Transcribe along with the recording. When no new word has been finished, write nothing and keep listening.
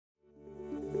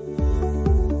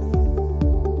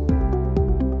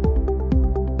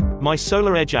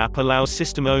mySolarEdge app allows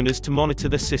system owners to monitor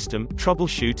the system,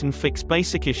 troubleshoot and fix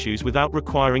basic issues without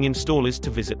requiring installers to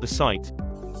visit the site.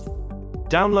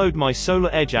 Download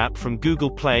mySolarEdge app from Google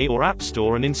Play or App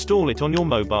Store and install it on your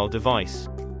mobile device.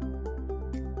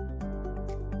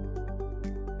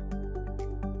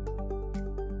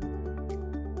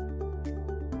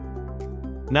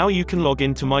 Now you can log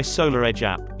into mySolarEdge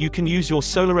app. You can use your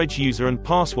SolarEdge user and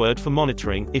password for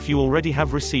monitoring, if you already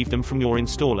have received them from your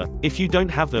installer. If you don't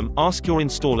have them, ask your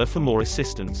installer for more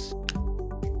assistance.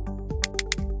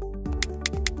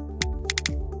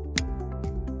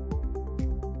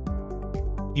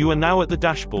 You are now at the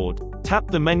dashboard.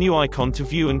 Tap the menu icon to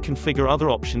view and configure other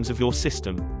options of your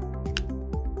system.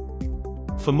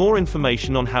 For more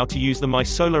information on how to use the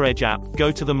mySolarEdge app,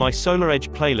 go to the mySolarEdge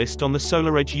playlist on the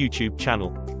SolarEdge YouTube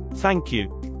channel. Thank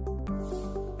you.